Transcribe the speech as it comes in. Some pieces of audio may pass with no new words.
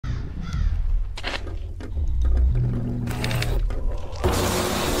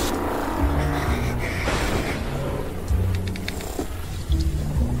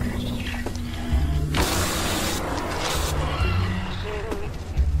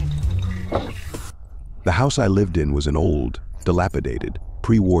The house I lived in was an old, dilapidated,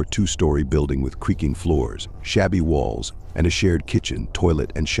 pre-war two-story building with creaking floors, shabby walls, and a shared kitchen,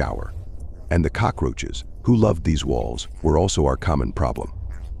 toilet, and shower. And the cockroaches, who loved these walls, were also our common problem.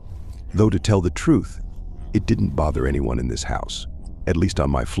 Though to tell the truth, it didn't bother anyone in this house, at least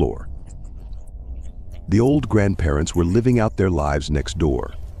on my floor. The old grandparents were living out their lives next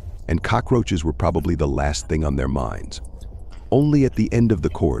door, and cockroaches were probably the last thing on their minds. Only at the end of the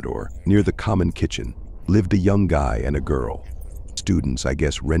corridor, near the common kitchen, lived a young guy and a girl. Students, I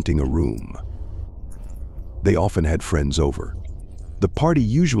guess, renting a room. They often had friends over. The party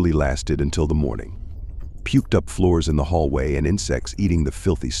usually lasted until the morning. Puked up floors in the hallway and insects eating the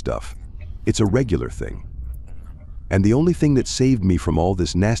filthy stuff. It's a regular thing. And the only thing that saved me from all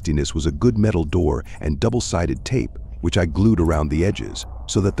this nastiness was a good metal door and double-sided tape, which I glued around the edges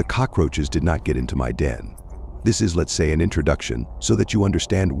so that the cockroaches did not get into my den. This is, let's say, an introduction so that you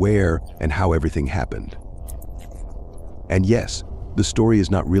understand where and how everything happened. And yes, the story is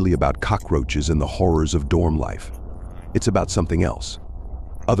not really about cockroaches and the horrors of dorm life. It's about something else.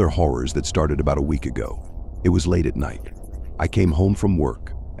 Other horrors that started about a week ago. It was late at night. I came home from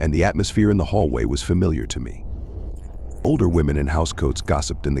work, and the atmosphere in the hallway was familiar to me. Older women in housecoats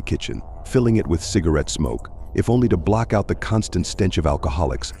gossiped in the kitchen, filling it with cigarette smoke, if only to block out the constant stench of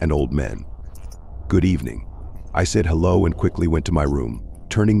alcoholics and old men. "Good evening." I said hello and quickly went to my room,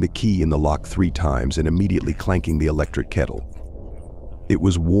 turning the key in the lock 3 times and immediately clanking the electric kettle. It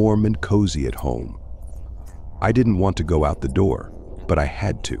was warm and cozy at home. I didn't want to go out the door, but I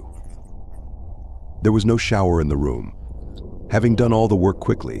had to. There was no shower in the room. Having done all the work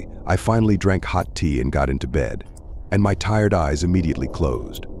quickly, I finally drank hot tea and got into bed, and my tired eyes immediately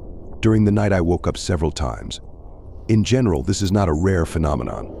closed. During the night I woke up several times. In general, this is not a rare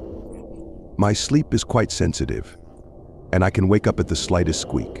phenomenon. My sleep is quite sensitive, and I can wake up at the slightest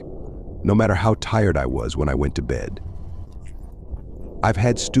squeak, no matter how tired I was when I went to bed. I've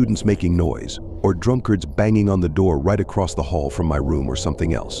had students making noise, or drunkards banging on the door right across the hall from my room or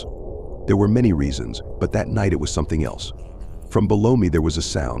something else. There were many reasons, but that night it was something else. From below me there was a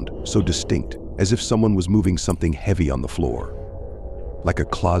sound, so distinct, as if someone was moving something heavy on the floor. Like a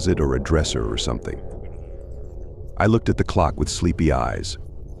closet or a dresser or something. I looked at the clock with sleepy eyes.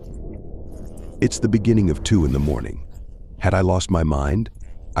 It's the beginning of 2 in the morning. Had I lost my mind?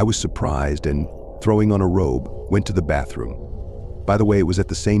 I was surprised and, throwing on a robe, went to the bathroom. By the way, it was at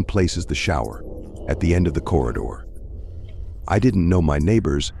the same place as the shower, at the end of the corridor. I didn't know my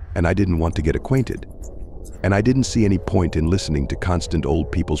neighbors, and I didn't want to get acquainted. And I didn't see any point in listening to constant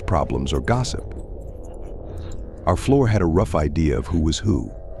old people's problems or gossip. Our floor had a rough idea of who was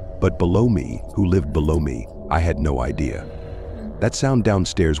who, but below me, who lived below me, I had no idea. That sound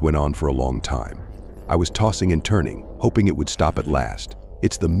downstairs went on for a long time. I was tossing and turning, hoping it would stop at last.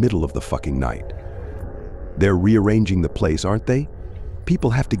 It's the middle of the fucking night. They're rearranging the place, aren't they?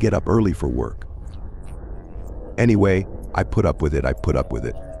 People have to get up early for work. Anyway, I put up with it.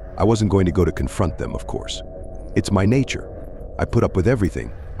 I wasn't going to go to confront them, of course. It's my nature. I put up with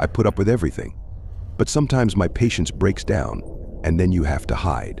everything. But sometimes my patience breaks down, and then you have to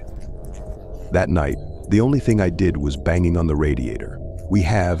hide. That night, the only thing I did was banging on the radiator. We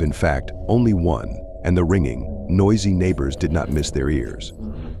have, in fact, only one, and the ringing, noisy neighbors did not miss their ears.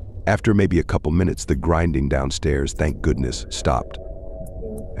 After maybe a couple minutes, the grinding downstairs, thank goodness, stopped.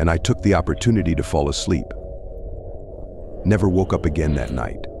 And I took the opportunity to fall asleep. Never woke up again that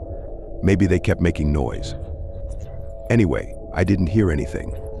night. Maybe they kept making noise. Anyway, I didn't hear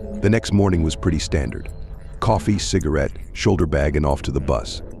anything. The next morning was pretty standard. Coffee, cigarette, shoulder bag, and off to the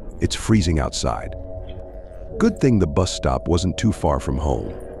bus. It's freezing outside. Good thing the bus stop wasn't too far from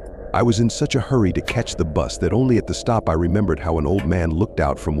home. I was in such a hurry to catch the bus that only at the stop I remembered how an old man looked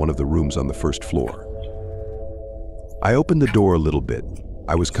out from one of the rooms on the first floor. I opened the door a little bit.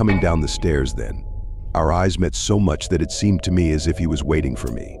 I was coming down the stairs then. Our eyes met so much that it seemed to me as if he was waiting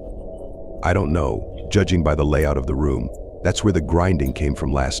for me. I don't know, judging by the layout of the room, that's where the grinding came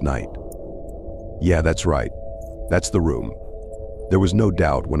from last night. Yeah, that's right. That's the room. There was no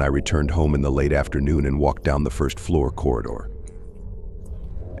doubt when I returned home in the late afternoon and walked down the first floor corridor.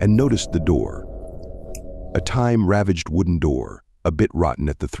 And noticed the door. A time-ravaged wooden door, a bit rotten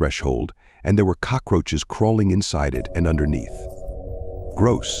at the threshold, and there were cockroaches crawling inside it and underneath.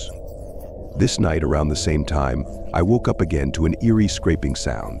 Gross. This night, around the same time, I woke up again to an eerie scraping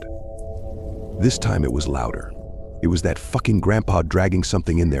sound. This time it was louder. It was that fucking grandpa dragging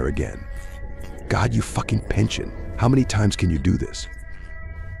something in there again. God, you fucking pension. How many times can you do this?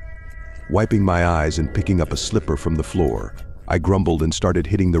 Wiping my eyes and picking up a slipper from the floor, I grumbled and started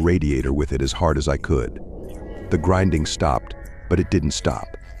hitting the radiator with it as hard as I could. The grinding stopped, but it didn't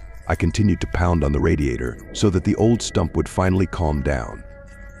stop. I continued to pound on the radiator so that the old stump would finally calm down.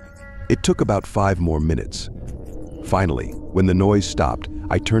 It took about 5 more minutes. Finally, when the noise stopped,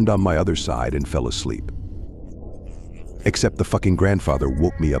 I turned on my other side and fell asleep. Except the fucking grandfather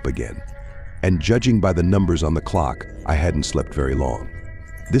woke me up again. And judging by the numbers on the clock, I hadn't slept very long.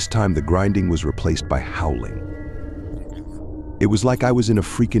 This time the grinding was replaced by howling. It was like I was in a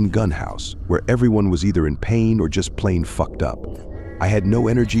freaking gun house, where everyone was either in pain or just plain fucked up. I had no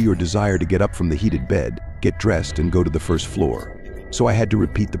energy or desire to get up from the heated bed, get dressed, and go to the first floor. So I had to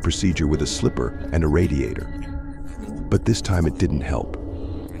repeat the procedure with a slipper and a radiator. But this time it didn't help.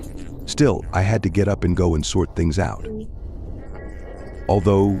 Still, I had to get up and go and sort things out.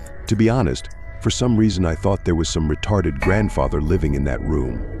 Although, to be honest, for some reason I thought there was some retarded grandfather living in that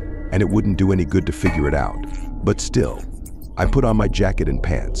room, and it wouldn't do any good to figure it out. But still, I put on my jacket and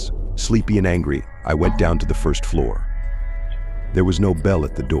pants. Sleepy and angry, I went down to the first floor. There was no bell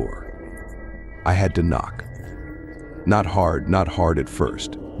at the door. I had to knock. Not hard at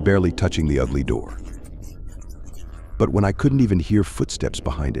first, barely touching the ugly door. But when I couldn't even hear footsteps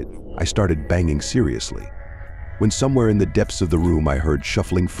behind it, I started banging seriously. When somewhere in the depths of the room I heard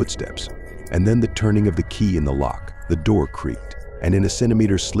shuffling footsteps, and then the turning of the key in the lock, the door creaked, and in a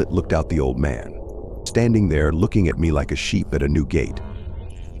centimeter slit looked out the old man, standing there looking at me like a sheep at a new gate.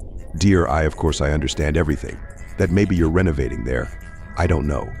 Dear, of course I understand everything, that maybe you're renovating there. I don't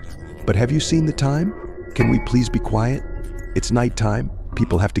know. But have you seen the time? Can we please be quiet? It's nighttime,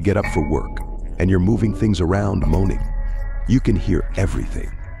 people have to get up for work, and you're moving things around, moaning. You can hear everything.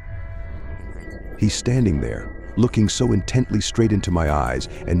 He's standing there, looking so intently straight into my eyes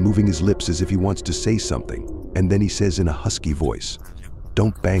and moving his lips as if he wants to say something, and then he says in a husky voice,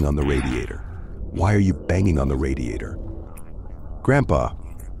 "Don't bang on the radiator." "Why are you banging on the radiator?" "Grandpa,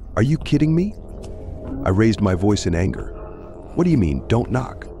 are you kidding me?" I raised my voice in anger. "What do you mean, don't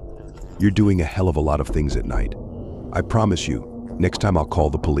knock? You're doing a hell of a lot of things at night. I promise you, next time I'll call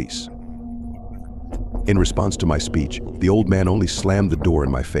the police." In response to my speech, the old man only slammed the door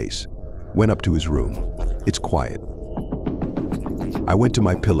in my face, went up to his room. It's quiet. I went to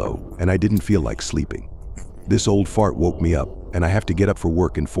my pillow, and I didn't feel like sleeping. This old fart woke me up, and I have to get up for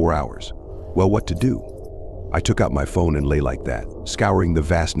work in 4 hours. Well, what to do? I took out my phone and lay like that, scouring the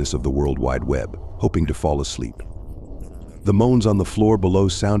vastness of the World Wide Web, hoping to fall asleep. The moans on the floor below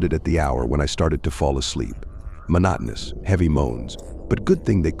sounded at the hour when I started to fall asleep. Monotonous, heavy moans, but good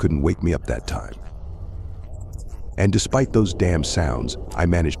thing they couldn't wake me up that time. And despite those damn sounds, I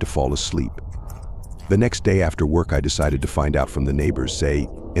managed to fall asleep. The next day after work, I decided to find out from the neighbors, say,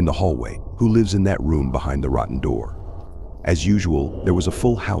 in the hallway, who lives in that room behind the rotten door. As usual, there was a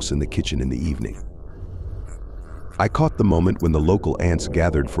full house in the kitchen in the evening. I caught the moment when the local ants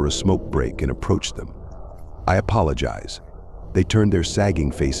gathered for a smoke break and approached them. I apologize. They turned their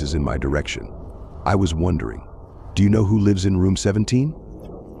sagging faces in my direction. I was wondering, do you know who lives in room 17?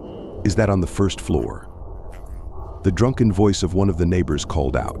 Is that on the first floor? The drunken voice of one of the neighbors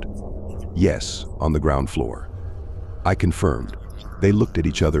called out. Yes, on the ground floor. I confirmed. They looked at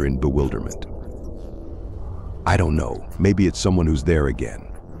each other in bewilderment. I don't know, maybe it's someone who's there again.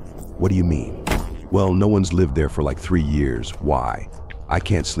 What do you mean? Well, no one's lived there for like 3 years. Why? I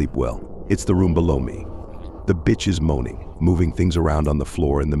can't sleep well. It's the room below me. The bitch is moaning, moving things around on the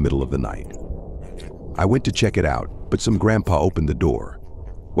floor in the middle of the night. I went to check it out, but some grandpa opened the door.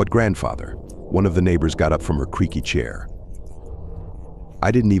 What grandfather? One of the neighbors got up from her creaky chair.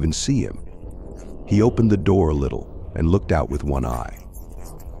 I didn't even see him. He opened the door a little and looked out with one eye.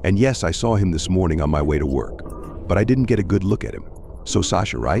 And yes, I saw him this morning on my way to work, but I didn't get a good look at him. So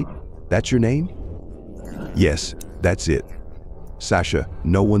Sasha, right? That's your name? Yes, that's it. Sasha,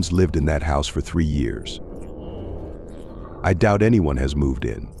 no one's lived in that house for 3 years. I doubt anyone has moved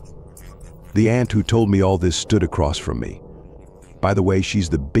in. The aunt who told me all this stood across from me. By the way, she's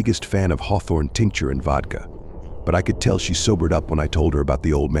the biggest fan of Hawthorne tincture and vodka, but I could tell she sobered up when I told her about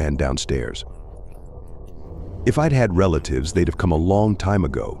the old man downstairs. If I'd had relatives, they'd have come a long time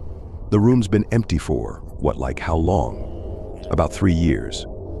ago. The room's been empty for, what, like how long? About 3 years.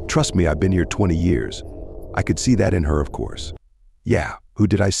 Trust me, I've been here 20 years. I could see that in her, of course. Yeah, who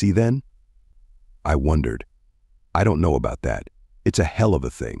did I see then? I wondered. I don't know about that. It's a hell of a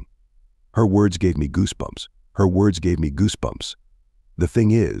thing. Her words gave me goosebumps. Her words gave me goosebumps. The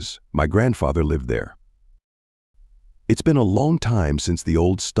thing is, my grandfather lived there. It's been a long time since the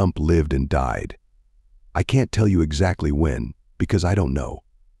old stump lived and died. I can't tell you exactly when, because I don't know.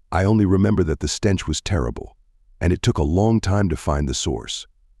 I only remember that the stench was terrible, and it took a long time to find the source.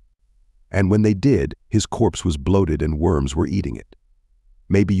 And when they did, his corpse was bloated and worms were eating it.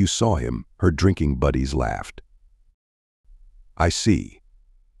 Maybe you saw him, her drinking buddies laughed. I see.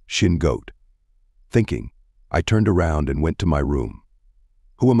 shin goat. Thinking, I turned around and went to my room.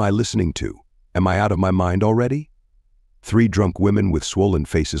 Who am I listening to? Am I out of my mind already? 3 drunk women with swollen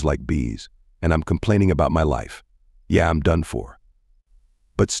faces like bees, and I'm complaining about my life. Yeah, I'm done for.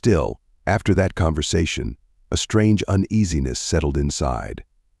 But still, after that conversation, a strange uneasiness settled inside.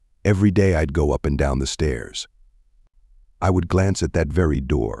 Every day I'd go up and down the stairs. I would glance at that very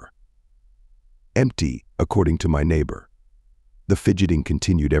door. Empty, according to my neighbor. The fidgeting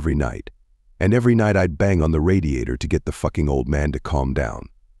continued every night, and every night I'd bang on the radiator to get the fucking old man to calm down.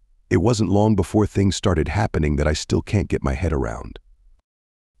 It wasn't long before things started happening that I still can't get my head around.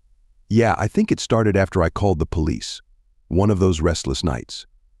 Yeah, I think it started after I called the police. One of those restless nights.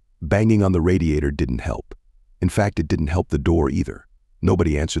 Banging on the radiator didn't help. In fact, it didn't help the door either.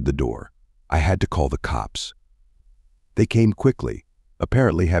 Nobody answered the door. I had to call the cops. They came quickly,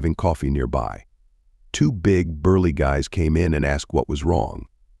 apparently having coffee nearby. 2 big, burly guys came in and asked what was wrong.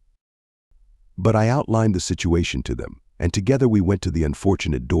 But I outlined the situation to them, and together we went to the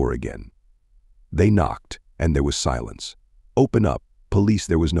unfortunate door again. They knocked, and there was silence. Open up, police,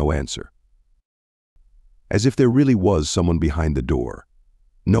 there was no answer. As if there really was someone behind the door.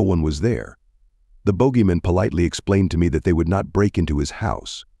 No one was there. The bogeyman politely explained to me that they would not break into his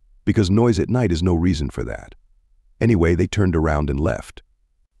house, because noise at night is no reason for that. Anyway, they turned around and left.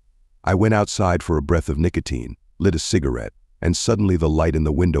 I went outside for a breath of nicotine, lit a cigarette, and suddenly the light in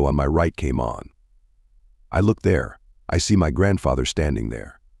the window on my right came on. I looked there. I see my grandfather standing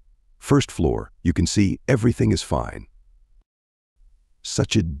there. First floor, you can see everything is fine.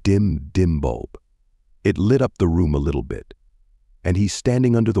 Such a dim bulb. It lit up the room a little bit. And he's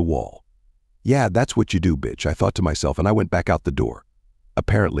standing under the wall. Yeah, that's what you do, bitch, I thought to myself, and I went back out the door.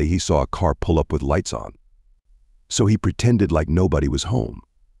 Apparently, he saw a car pull up with lights on. So he pretended like nobody was home.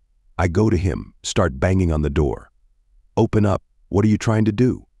 I go to him, start banging on the door. Open up, what are you trying to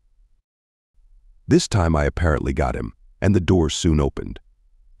do? This time I apparently got him, and the door soon opened.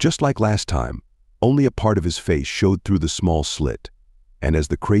 Just like last time, only a part of his face showed through the small slit, and as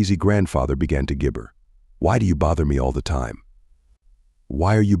the crazy grandfather began to gibber, "Why do you bother me all the time?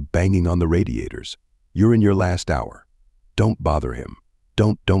 Why are you banging on the radiators? You're in your last hour. Don't bother him.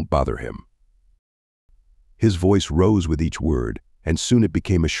 Don't bother him." His voice rose with each word, and soon it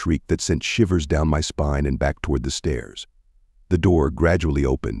became a shriek that sent shivers down my spine and back toward the stairs. The door gradually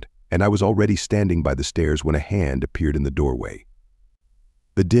opened, and I was already standing by the stairs when a hand appeared in the doorway.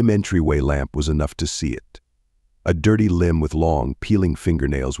 The dim entryway lamp was enough to see it. A dirty limb with long, peeling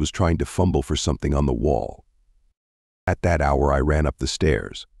fingernails was trying to fumble for something on the wall. At that hour, I ran up the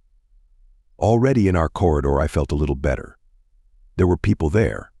stairs. Already in our corridor, I felt a little better. There were people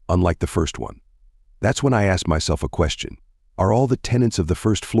there, unlike the first one. That's when I asked myself a question. Are all the tenants of the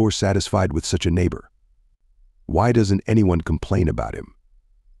first floor satisfied with such a neighbor? Why doesn't anyone complain about him?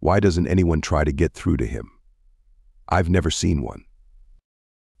 Why doesn't anyone try to get through to him? I've never seen one.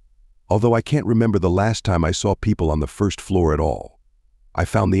 Although I can't remember the last time I saw people on the first floor at all, I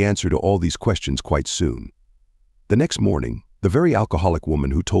found the answer to all these questions quite soon. The next morning, the very alcoholic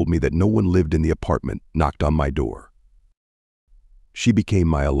woman who told me that no one lived in the apartment knocked on my door. She became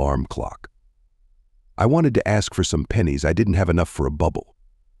my alarm clock. I wanted to ask for some pennies. I didn't have enough for a bubble.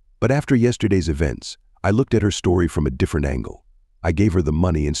 But after yesterday's events, I looked at her story from a different angle. I gave her the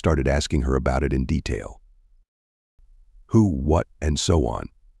money and started asking her about it in detail. Who, what, and so on.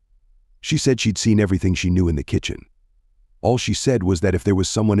 She said she'd seen everything she knew in the kitchen. All she said was that if there was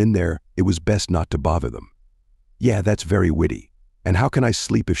someone in there, it was best not to bother them. Yeah, that's very witty. And how can I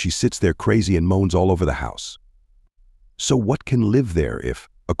sleep if she sits there crazy and moans all over the house? So what can live there if,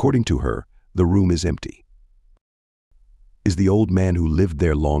 according to her, the room is empty? Is the old man who lived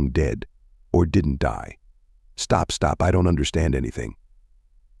there long dead, or didn't die? Stop, I don't understand anything.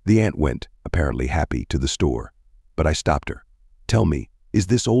 The aunt went, apparently happy, to the store, but I stopped her. Tell me, is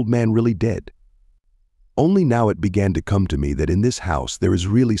this old man really dead? Only now it began to come to me that in this house there is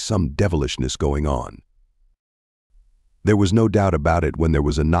really some devilishness going on. There was no doubt about it when there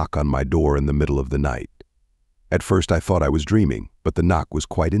was a knock on my door in the middle of the night. At first I thought I was dreaming, but the knock was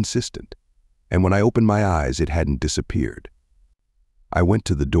quite insistent, and when I opened my eyes it hadn't disappeared. I went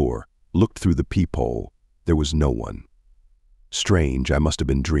to the door, looked through the peephole. There was no one. Strange, I must have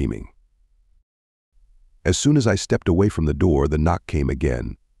been dreaming. As soon as I stepped away from the door, the knock came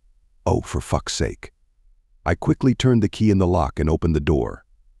again. Oh, for fuck's sake. I quickly turned the key in the lock and opened the door.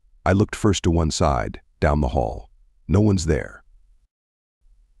 I looked first to one side, down the hall. No one's there.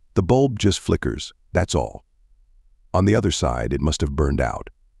 The bulb just flickers, that's all. On the other side, it must have burned out,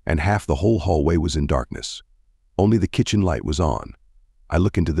 and half the whole hallway was in darkness. Only the kitchen light was on. I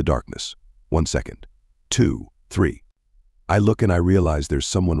look into the darkness. 1 second. 2, 3. I look and I realize there's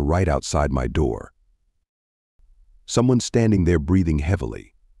someone right outside my door. Someone standing there breathing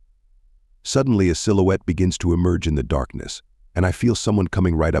heavily. Suddenly a silhouette begins to emerge in the darkness, and I feel someone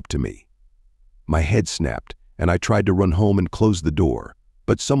coming right up to me. My head snapped, and I tried to run home and close the door,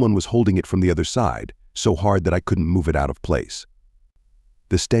 but someone was holding it from the other side, so hard that I couldn't move it out of place.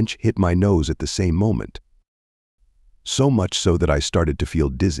 The stench hit my nose at the same moment. So much so that I started to feel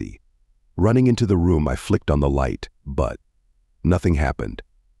dizzy. Running into the room, I flicked on the light, but nothing happened.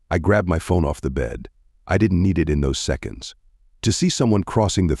 I grabbed my phone off the bed. I didn't need it in those seconds. To see someone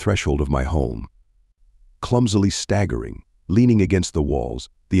crossing the threshold of my home. Clumsily staggering, leaning against the walls,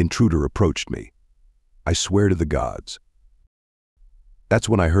 the intruder approached me. I swear to the gods. That's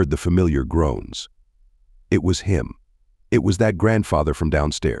when I heard the familiar groans. It was him. It was that grandfather from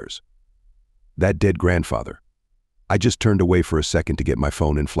downstairs. That dead grandfather. I just turned away for a second to get my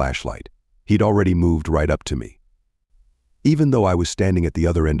phone and flashlight. He'd already moved right up to me. Even though I was standing at the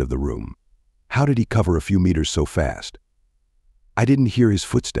other end of the room, how did he cover a few meters so fast? I didn't hear his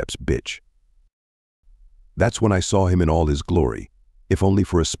footsteps, bitch. That's when I saw him in all his glory, if only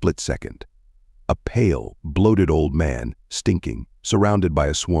for a split second. A pale, bloated old man, stinking, surrounded by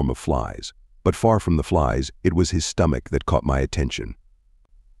a swarm of flies. But far from the flies, it was his stomach that caught my attention.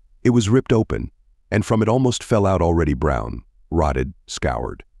 It was ripped open, and from it almost fell out already brown, rotted,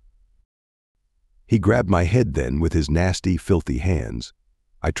 scoured. He grabbed my head then with his nasty, filthy hands.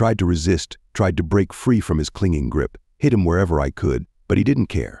 I tried to resist, tried to break free from his clinging grip, hit him wherever I could, but he didn't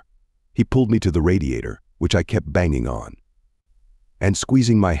care. He pulled me to the radiator, which I kept banging on. And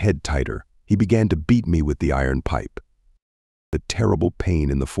squeezing my head tighter, he began to beat me with the iron pipe. The terrible pain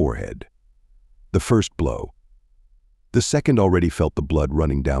in the forehead. The first blow. The second already felt the blood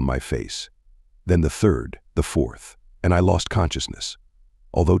running down my face. Then the third, the fourth, and I lost consciousness.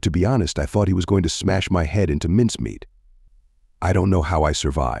 Although, to be honest, I thought he was going to smash my head into mincemeat. I don't know how I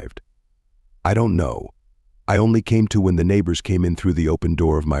survived. I don't know. I only came to when the neighbors came in through the open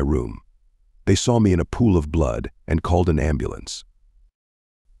door of my room. They saw me in a pool of blood and called an ambulance.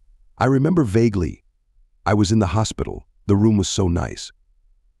 I remember vaguely. I was in the hospital. The room was so nice.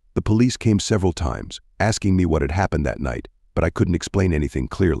 The police came several times, asking me what had happened that night, but I couldn't explain anything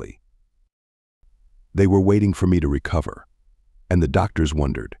clearly. They were waiting for me to recover. And the doctors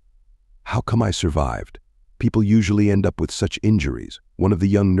wondered, how come I survived? People usually end up with such injuries. One of the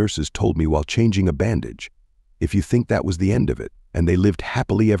young nurses told me while changing a bandage. If you think that was the end of it, and they lived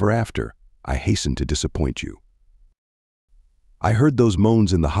happily ever after, I hasten to disappoint you. I heard those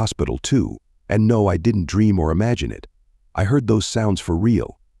moans in the hospital too, and no, I didn't dream or imagine it. I heard those sounds for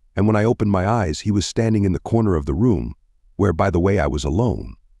real, and when I opened my eyes, he was standing in the corner of the room, where, by the way, I was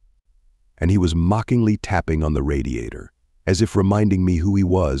alone. And he was mockingly tapping on the radiator, as if reminding me who he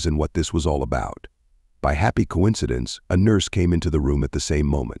was and what this was all about. By happy coincidence, a nurse came into the room at the same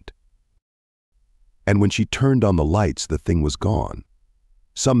moment. And when she turned on the lights, the thing was gone.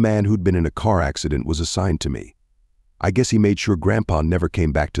 Some man who'd been in a car accident was assigned to me. I guess he made sure Grandpa never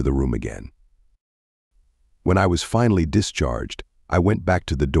came back to the room again. When I was finally discharged, I went back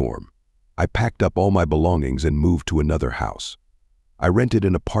to the dorm. I packed up all my belongings and moved to another house. I rented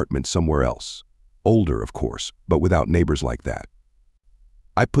an apartment somewhere else. Older, of course, but without neighbors like that.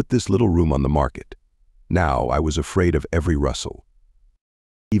 I put this little room on the market. Now I was afraid of every rustle.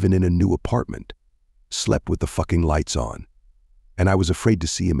 Even in a new apartment. Slept with the fucking lights on. And I was afraid to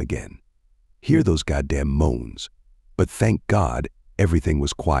see him again. Hear those goddamn moans. But thank God, everything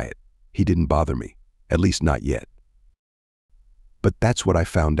was quiet. He didn't bother me. At least not yet. But that's what I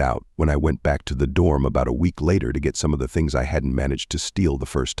found out when I went back to the dorm about a week later to get some of the things I hadn't managed to steal the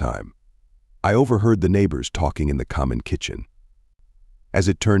first time. I overheard the neighbors talking in the common kitchen. As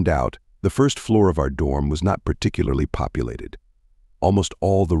it turned out, the first floor of our dorm was not particularly populated. Almost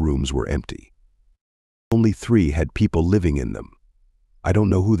all the rooms were empty. Only 3 had people living in them. I don't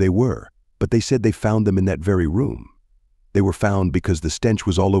know who they were, but they said they found them in that very room. They were found because the stench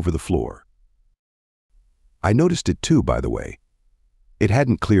was all over the floor. I noticed it too, by the way. It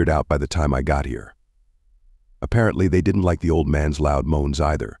hadn't cleared out by the time I got here. Apparently they didn't like the old man's loud moans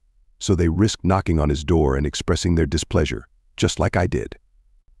either, so they risked knocking on his door and expressing their displeasure, just like I did.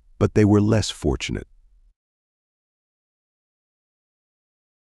 But they were less fortunate.